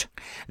finished.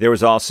 There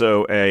was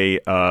also a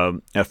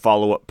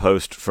follow-up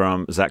post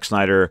from Zack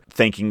Snyder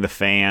thanking the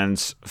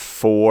fans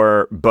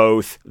for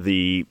both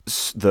the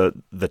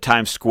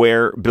Times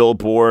Square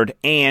billboard,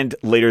 and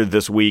later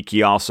this week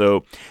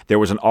there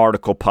was an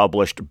article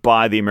published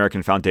by the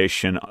American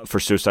Foundation for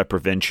Suicide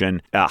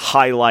Prevention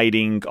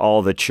highlighting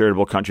all the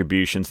charitable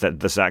contributions that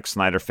the Zack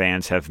Snyder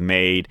fans have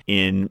made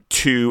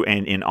to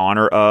and in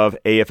honor of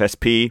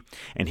AFSP,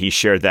 and he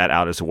shared that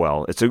out as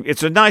well.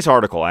 It's a nice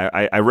article.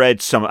 I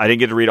read some. I didn't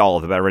get to read all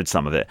of it, but I read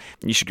some of it.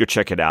 You should go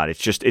check it out. It's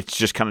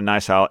just kind of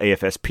nice how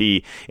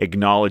AFSP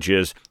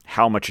acknowledges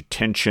how much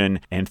attention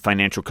and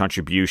financial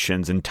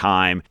contributions and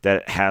time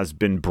that has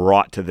been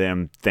brought to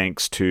them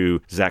thanks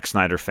to Zack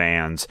Snyder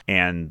fans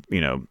and,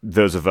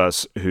 those of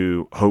us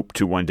who hope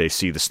to one day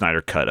see the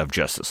Snyder Cut of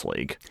Justice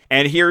League.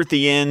 And here at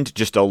the end,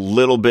 just a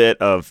little bit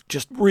of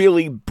just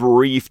really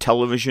brief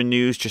television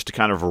news just to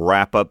kind of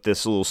wrap up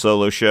this little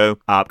solo show.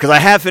 Because I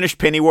have finished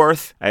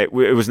Pennyworth. It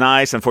was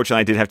nice.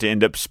 Unfortunately, I did have to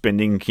end up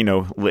spending,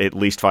 at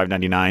least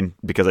 $5.99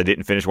 because I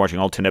didn't finish watching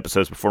all 10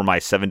 episodes before my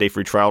 7-day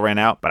free trial ran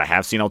out. But I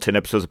have seen all 10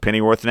 episodes of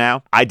Pennyworth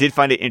now. I did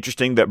find it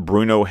interesting that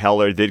Bruno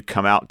Heller did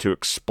come out to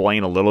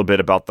explain a little bit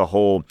about the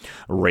whole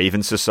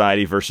Raven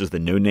Society versus the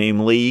No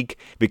Name League.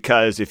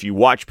 Because if you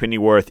watch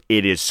Pennyworth,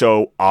 it is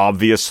so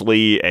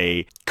obviously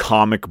a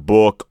comic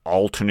book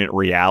alternate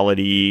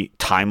reality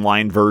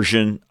timeline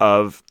version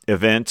of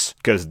events,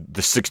 because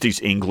the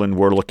 60s England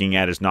we're looking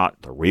at is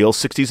not the real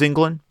 60s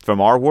England from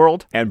our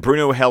world. And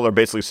Bruno Heller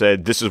basically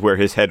said this is where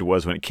his head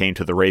was when it came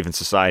to the Raven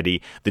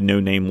Society, the No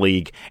Name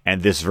League,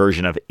 and this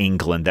version of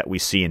England that we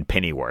see in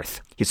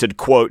Pennyworth. He said,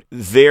 quote,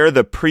 "They're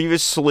the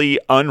previously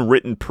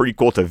unwritten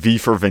prequel to V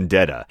for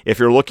Vendetta. If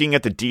you're looking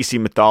at the DC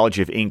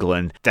mythology of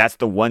England, that's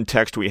the one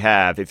text we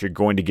have if you're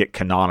going to get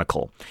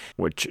canonical,"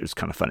 which is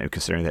kind of funny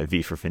considering that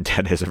V for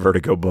Vendetta is a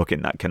Vertigo book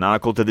and not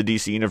canonical to the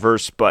DC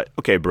universe. But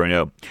okay,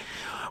 Bruno.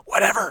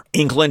 Whatever.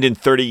 England in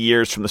 30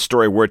 years from the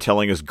story we're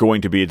telling is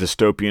going to be a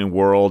dystopian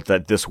world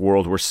that this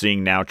world we're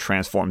seeing now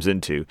transforms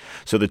into.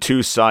 So the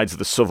two sides of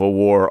the Civil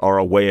War are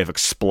a way of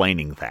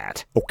explaining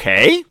that.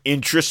 Okay.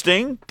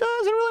 Interesting.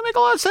 Doesn't really make a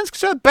lot of sense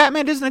because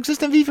Batman doesn't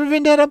exist in V for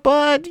Vendetta,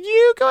 but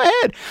you go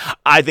ahead.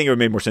 I think it would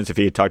make more sense if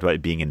he had talked about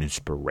it being an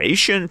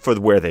inspiration for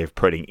where they're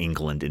putting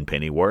England in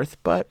Pennyworth.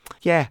 But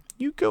yeah.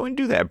 You go and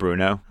do that,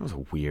 Bruno. That was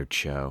a weird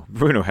show.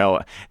 Bruno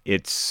Heller,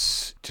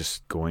 it's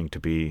just going to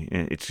be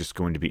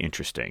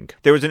interesting.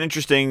 There was an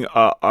interesting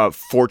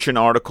Fortune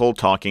article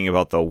talking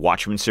about the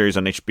Watchmen series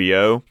on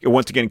HBO.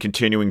 Once again,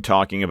 continuing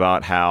talking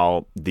about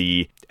how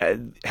the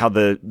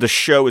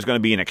show is going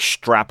to be an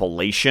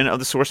extrapolation of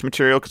the source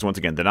material, because once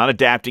again, they're not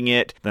adapting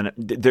it. Then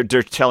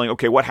they're telling,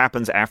 okay, what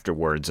happens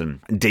afterwards?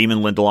 And Damon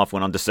Lindelof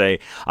went on to say,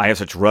 "I have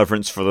such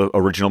reverence for the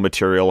original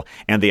material,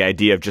 and the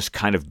idea of just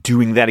kind of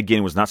doing that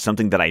again was not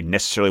something that I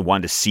necessarily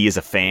wanted to see as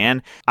a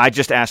fan." I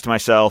just asked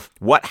myself,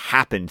 what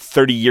happened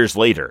 30 years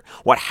later?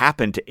 What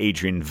happened to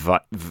Adrian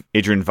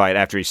Veidt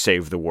after he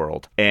saved the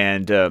world?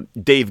 And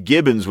Dave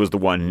Gibbons was the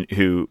one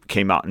who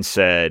came out and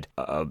said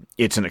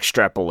it's an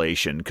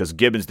extrapolation, because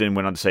Gibbons then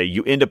went on to say,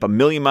 you end up a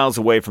million miles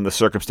away from the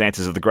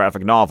circumstances of the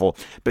graphic novel,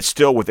 but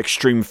still with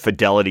extreme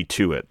fidelity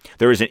to it.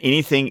 There isn't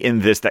anything in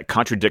this that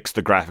contradicts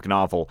the graphic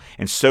novel,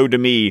 and so to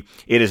me,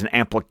 it is an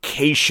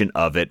amplification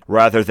of it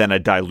rather than a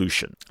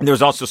dilution. And there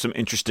was also some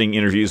interesting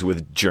interviews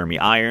with Jeremy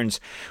Irons,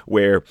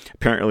 where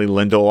apparently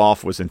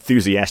Lindelof was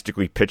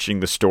enthusiastically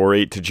pitching the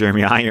story to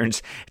Jeremy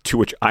Irons, to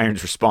which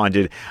Irons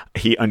responded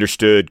he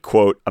understood,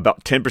 quote,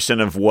 about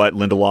 10% of what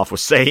Lindelof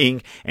was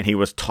saying, and he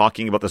was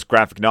talking about this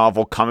graphic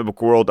novel, comic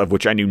book world of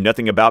which I knew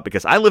nothing about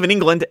because I live in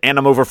England and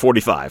I'm over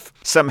 45.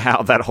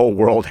 Somehow that whole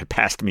world had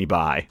passed me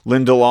by.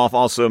 Lindelof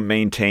also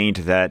maintained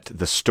that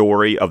the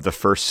story of the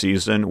first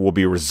season will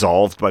be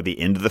resolved by the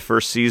end of the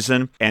first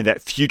season, and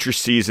that future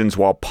seasons,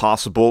 while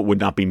possible, would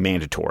not be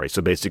mandatory.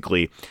 So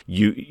basically,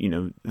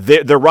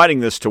 they're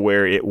writing this to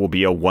where it will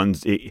be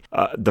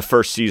the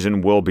first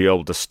season will be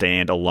able to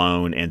stand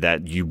alone, and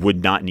that you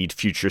would not need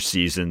future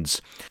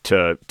seasons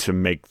to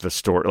make the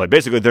story. Like,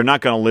 basically, they're not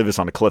going to leave us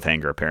on a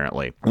cliffhanger,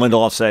 apparently.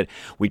 Lindelof said,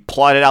 we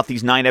plotted out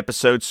these 9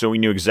 episodes so we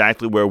knew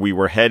exactly where we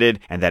were headed,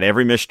 and that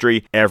every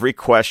mystery, every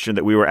question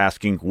that we were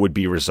asking would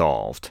be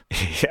resolved.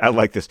 I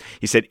like this.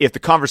 He said, if the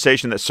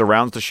conversation that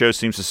surrounds the show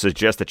seems to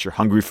suggest that you're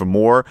hungry for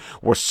more,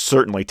 we'll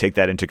certainly take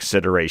that into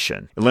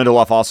consideration.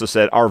 Lindelof also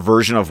said, our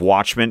version of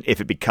Watchmen, if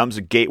it becomes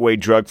a gateway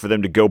drug for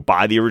them to go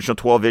buy the original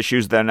 12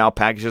 issues that are now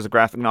packaged as a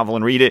graphic novel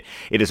and read it,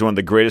 it is one of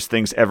the greatest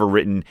things ever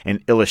written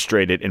and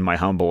illustrated, in my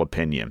humble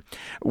opinion.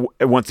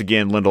 Once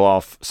again,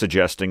 Lindelof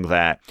suggesting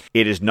that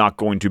it is not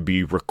going to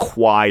be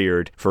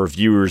required for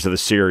viewers of the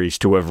series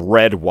to have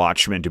read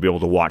Watchmen to be able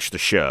to watch the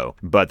show,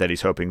 but that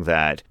he's hoping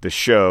that the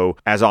show,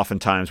 as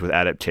oftentimes with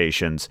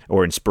adaptations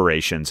or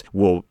inspirations,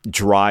 will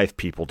drive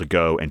people to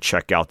go and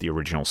check out the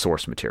original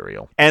source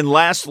material. And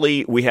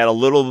lastly, we had a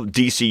little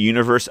DC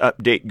Universe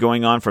update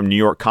going on from New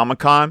York Comic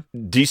Con.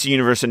 DC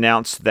Universe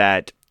announced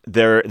that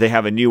they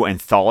have a new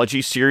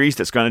anthology series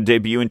that's going to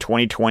debut in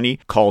 2020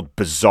 called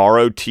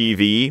Bizarro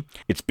TV.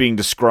 It's being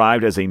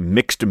described as a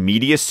mixed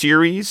media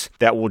series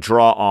that will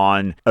draw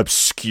on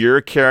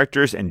obscure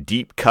characters and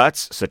deep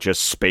cuts such as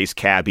Space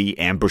Cabbie,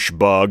 Ambush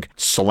Bug,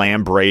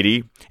 Slam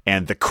Brady,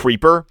 and The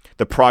Creeper.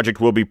 The project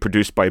will be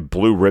produced by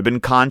Blue Ribbon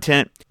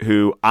Content,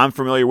 who I'm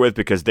familiar with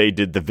because they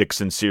did the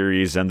Vixen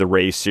series and the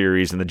Ray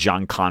series and the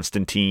John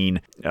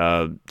Constantine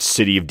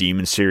City of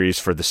Demons series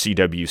for the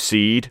CW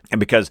Seed. And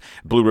because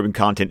Blue Ribbon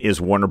Content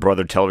is Warner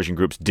Brother Television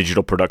Group's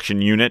digital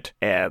production unit,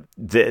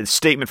 the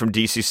statement from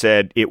DC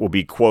said it will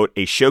be, quote,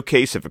 a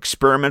showcase of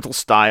experimental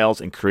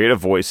styles and creative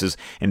voices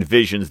and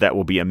visions that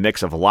will be a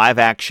mix of live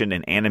action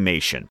and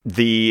animation.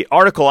 The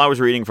article I was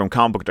reading from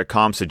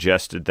comicbook.com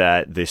suggested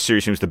that the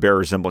series seems to bear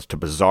resemblance to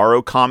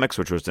Bizarro Comics,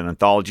 which was an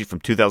anthology from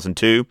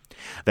 2002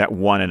 that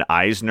won an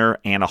Eisner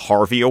Anna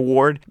Harvey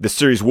Award. The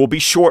series will be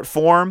short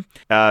form,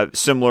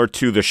 similar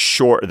to the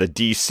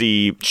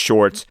DC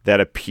shorts that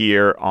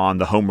appear on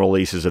the home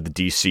releases of the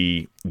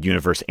DC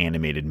Universe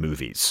animated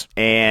movies.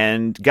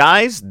 And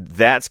guys,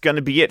 that's going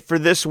to be it for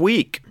this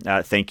week.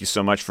 Thank you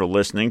so much for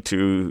listening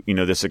to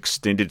this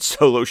extended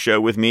solo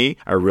show with me.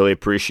 I really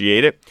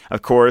appreciate it.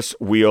 Of course,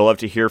 we'll love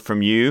to hear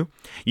from you.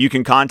 You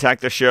can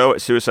contact the show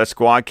at Suicide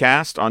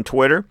Squadcast on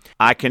Twitter.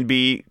 I can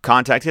be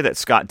contacted at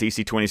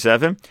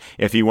ScottDC27.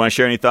 If you want to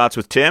share any thoughts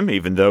with Tim,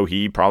 even though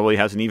he probably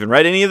hasn't even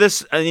read any of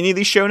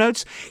these show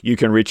notes, you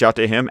can reach out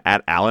to him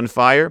at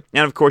AlanFire.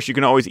 And of course, you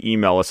can always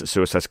email us at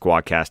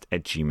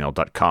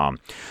suicidesquadcast@gmail.com.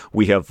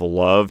 We have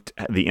loved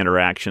the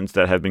interactions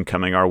that have been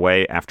coming our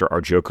way after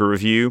our Joker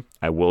review.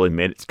 I will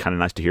admit, it's kind of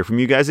nice to hear from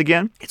you guys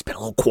again. It's been a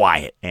little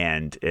quiet,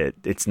 and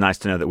it's nice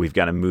to know that we've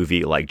got a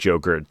movie like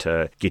Joker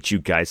to get you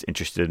guys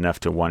interested enough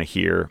to want to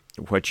hear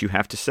what you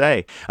have to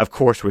say. Of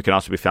course, we can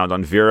also be found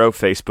on Vero,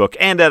 Facebook,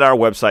 and at our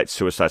website,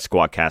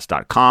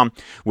 suicidesquadcast.com,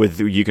 where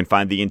you can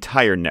find the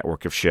entire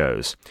network of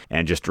shows.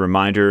 And just a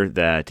reminder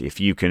that if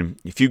you can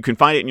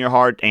find it in your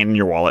heart and in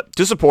your wallet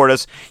to support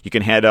us, you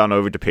can head on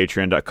over to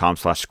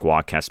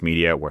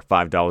patreon.com/squadcastmedia, where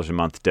 $5 a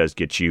month does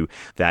get you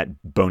that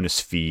bonus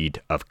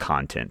feed of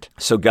content.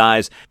 So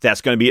guys,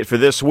 that's going to be it for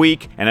this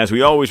week. And as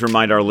we always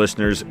remind our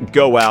listeners,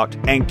 go out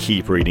and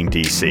keep reading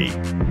DC.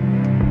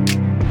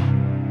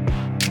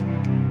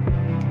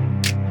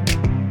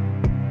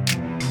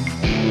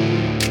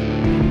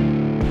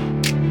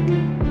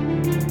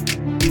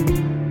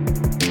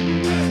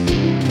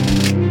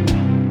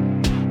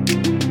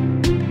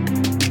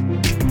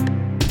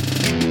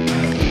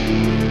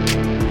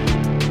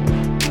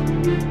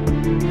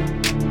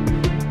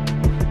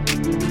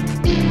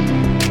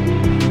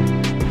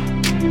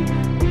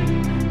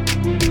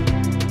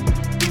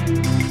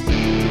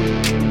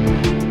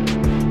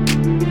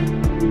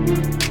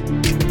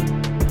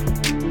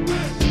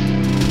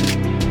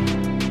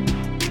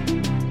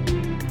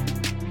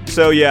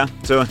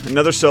 So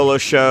another solo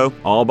show,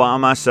 all by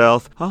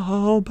myself.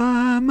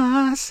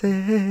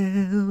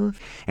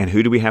 And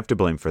who do we have to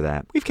blame for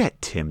that? We've got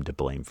Tim to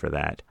blame for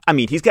that. I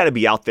mean, he's got to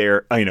be out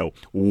there,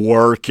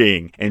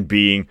 working and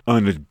being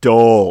an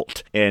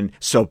adult and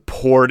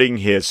supporting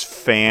his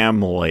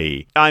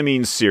family. I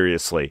mean,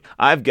 seriously,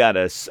 I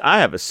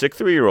have a sick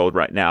 3-year-old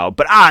right now,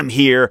 but I'm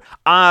here.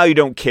 I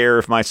don't care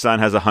if my son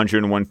has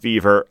 101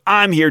 fever.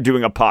 I'm here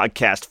doing a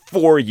podcast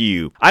for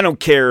you. I don't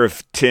care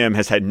if Tim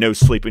has had no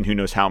sleep in who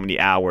knows how many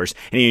hours,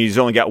 and he's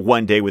only got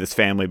one day with his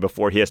family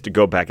before he has to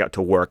go back out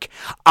to work.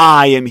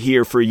 I am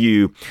here for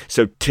you.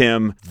 So,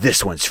 Tim,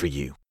 this one's for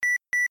you.